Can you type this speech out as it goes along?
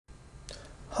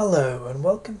Hello and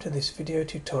welcome to this video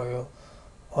tutorial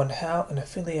on how an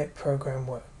affiliate program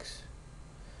works.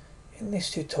 In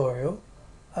this tutorial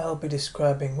I'll be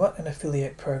describing what an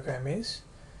affiliate program is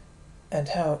and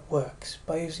how it works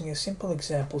by using a simple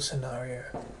example scenario.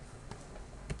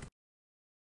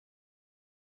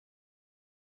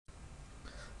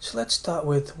 So let's start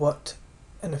with what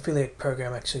an affiliate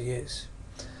program actually is.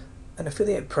 An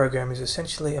affiliate program is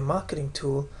essentially a marketing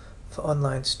tool for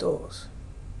online stores.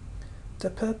 The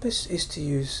purpose is to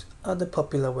use other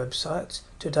popular websites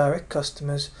to direct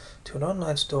customers to an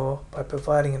online store by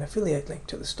providing an affiliate link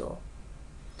to the store.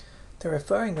 The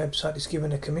referring website is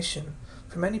given a commission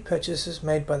from any purchases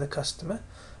made by the customer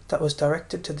that was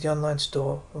directed to the online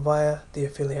store via the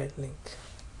affiliate link.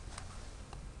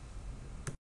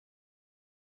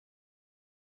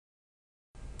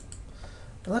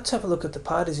 Now let's have a look at the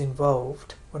parties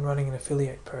involved when running an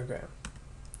affiliate program.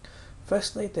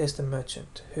 Firstly, there's the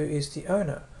merchant, who is the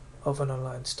owner of an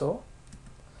online store.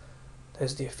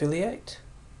 There's the affiliate.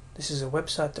 This is a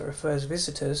website that refers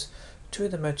visitors to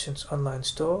the merchant's online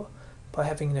store by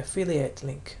having an affiliate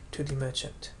link to the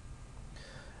merchant.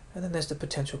 And then there's the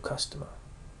potential customer.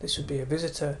 This would be a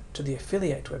visitor to the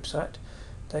affiliate website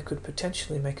that could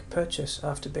potentially make a purchase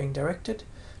after being directed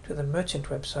to the merchant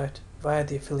website via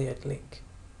the affiliate link.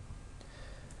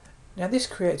 Now this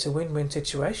creates a win-win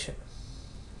situation.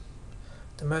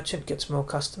 The merchant gets more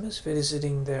customers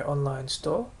visiting their online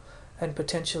store and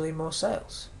potentially more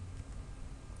sales.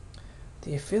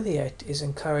 The affiliate is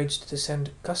encouraged to send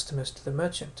customers to the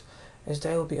merchant as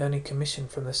they will be earning commission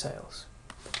from the sales.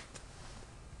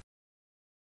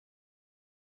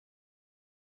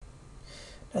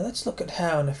 Now let's look at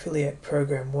how an affiliate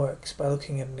program works by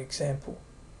looking at an example.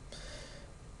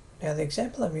 Now the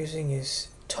example I'm using is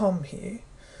Tom here,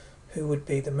 who would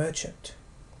be the merchant.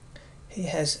 He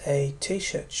has a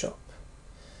t-shirt shop.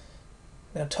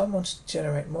 Now Tom wants to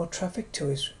generate more traffic to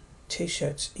his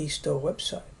t-shirts e-store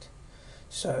website.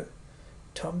 So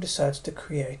Tom decides to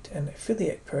create an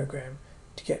affiliate program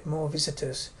to get more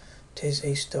visitors to his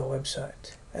e-store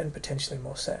website and potentially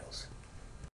more sales.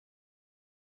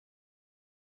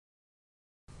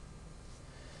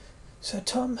 So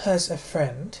Tom has a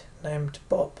friend named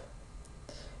Bob.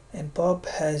 And Bob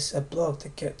has a blog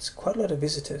that gets quite a lot of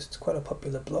visitors. It's quite a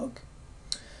popular blog.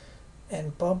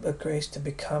 And Bob agrees to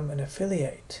become an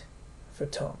affiliate for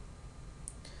Tom.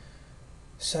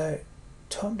 So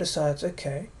Tom decides,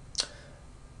 okay,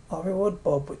 I'll reward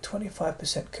Bob with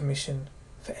 25% commission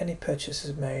for any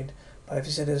purchases made by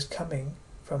visitors coming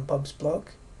from Bob's blog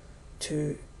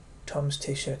to Tom's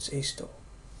t-shirts e-store.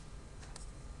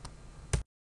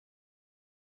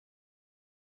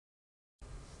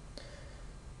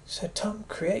 So Tom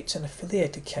creates an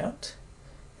affiliate account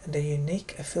and a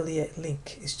unique affiliate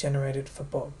link is generated for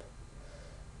Bob.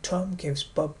 Tom gives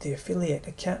Bob the affiliate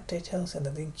account details and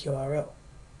the link URL.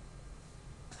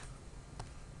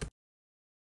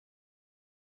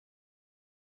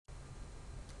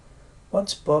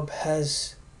 Once Bob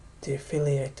has the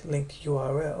affiliate link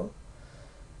URL,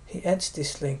 he adds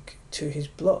this link to his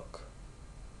blog.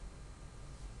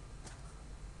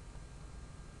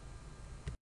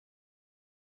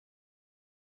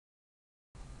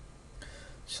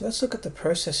 So let's look at the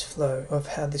process flow of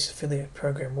how this affiliate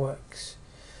program works.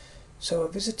 So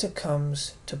a visitor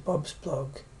comes to Bob's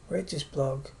blog, reads his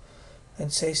blog,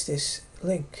 and sees this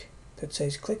link that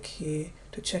says click here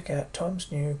to check out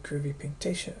Tom's new groovy pink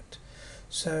t-shirt.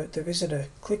 So the visitor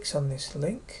clicks on this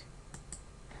link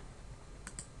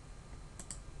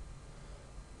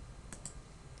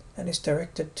and is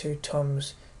directed to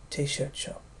Tom's t-shirt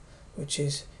shop, which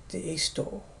is the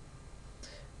e-store,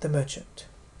 the merchant.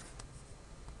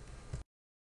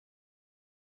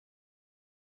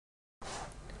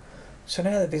 So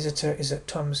now the visitor is at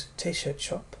Tom's t-shirt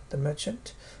shop, the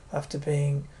merchant, after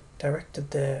being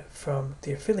directed there from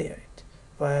the affiliate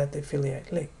via the affiliate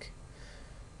link.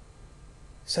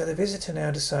 So the visitor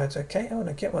now decides, okay, I want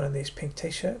to get one of these pink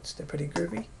t-shirts, they're pretty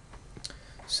groovy.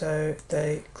 So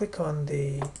they click on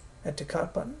the add to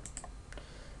cart button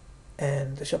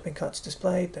and the shopping cart's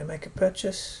displayed, they make a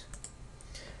purchase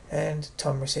and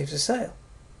Tom receives a sale.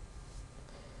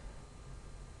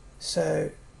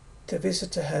 So the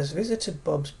visitor has visited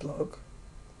Bob's blog,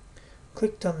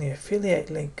 clicked on the affiliate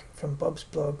link from Bob's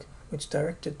blog which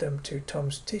directed them to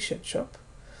Tom's t-shirt shop.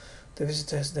 The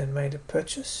visitor has then made a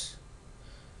purchase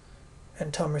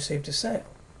and Tom received a sale.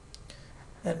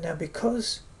 And now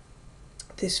because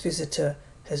this visitor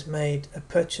has made a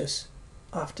purchase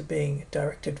after being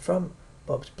directed from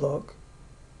Bob's blog,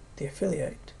 the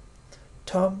affiliate,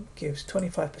 Tom gives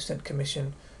 25%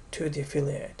 commission to the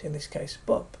affiliate, in this case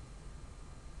Bob.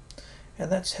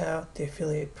 And that's how the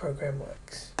affiliate program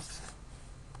works.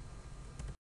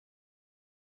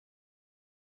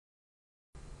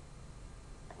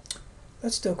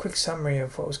 Let's do a quick summary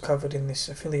of what was covered in this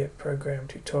affiliate program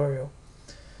tutorial.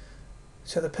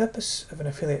 So the purpose of an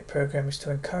affiliate program is to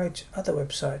encourage other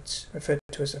websites, referred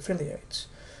to as affiliates,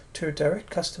 to direct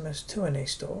customers to an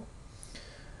e-store,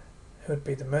 who would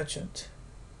be the merchant,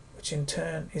 which in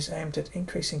turn is aimed at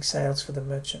increasing sales for the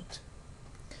merchant.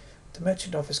 The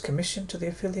merchant offers commission to the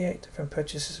affiliate from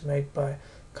purchases made by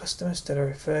customers that are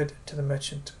referred to the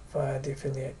merchant via the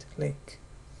affiliate link.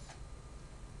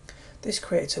 This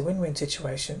creates a win-win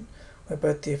situation where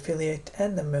both the affiliate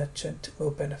and the merchant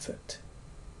will benefit.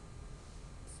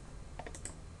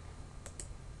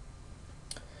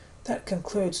 That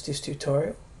concludes this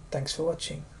tutorial. Thanks for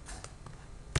watching.